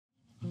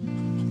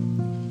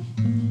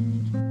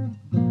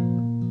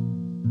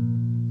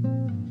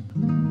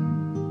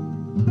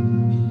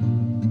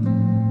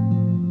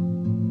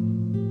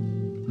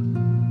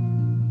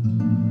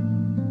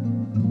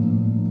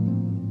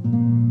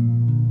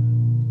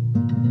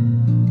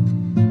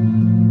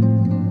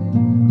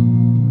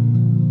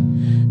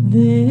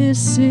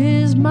This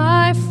is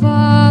my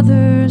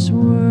Father's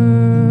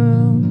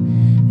world,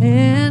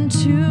 and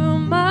to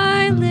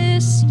my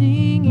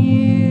listening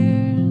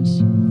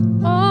ears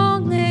all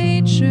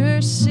nature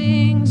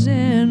sings,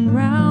 and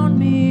round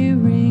me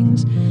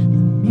rings the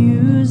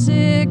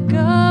music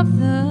of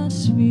the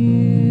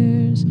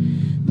spheres.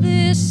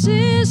 This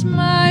is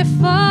my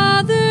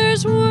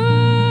Father's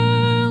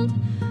world.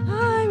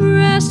 I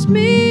rest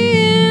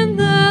me in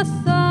the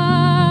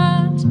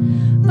thought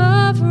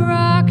of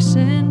rocks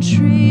and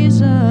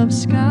trees, of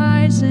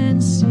skies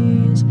and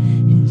seas.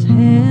 His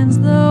hands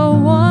the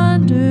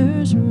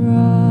wonders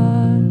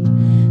wrought.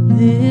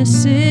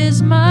 This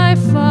is my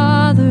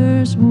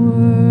Father's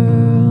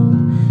world.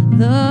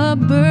 The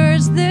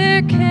birds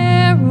their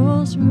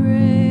carols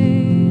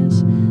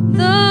raise,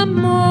 the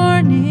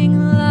morning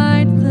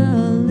light,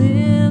 the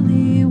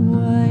lily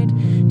white,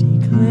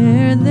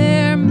 declare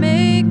their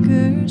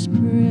Maker's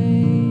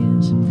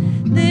praise.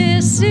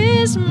 This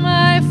is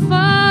my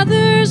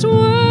Father's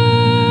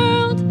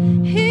world.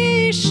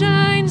 He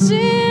shines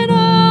in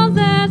all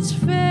that's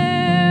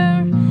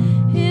fair.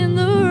 In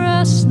the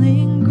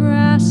rustling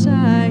grass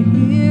I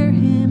hear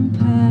him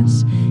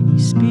pass. He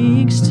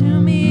speaks to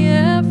me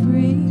everywhere.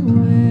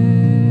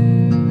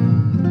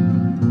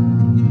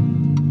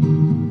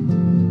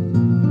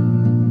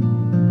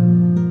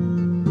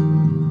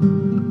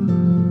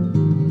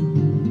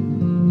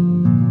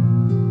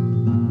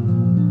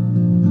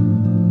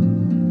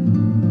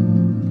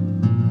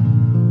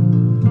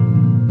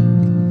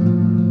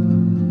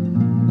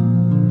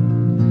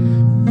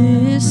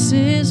 This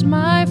is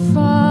my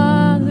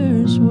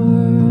Father's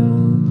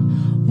world.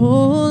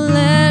 Oh,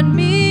 let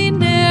me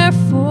ne'er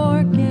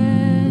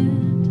forget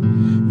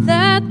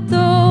that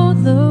though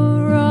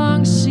the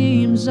wrong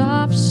seems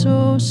oft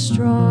so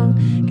strong,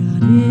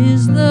 God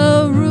is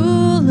the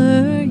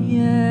ruler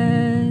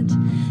yet.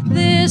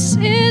 This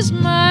is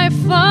my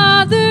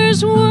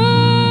Father's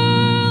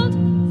world.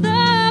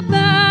 The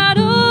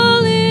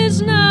battle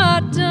is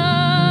not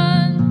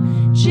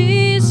done.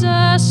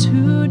 Jesus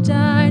who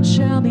died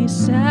shall be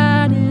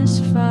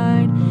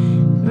satisfied.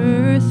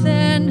 Earth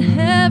and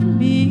heaven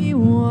be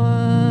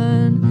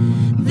one.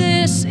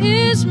 This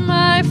is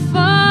my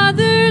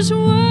Father's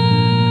word.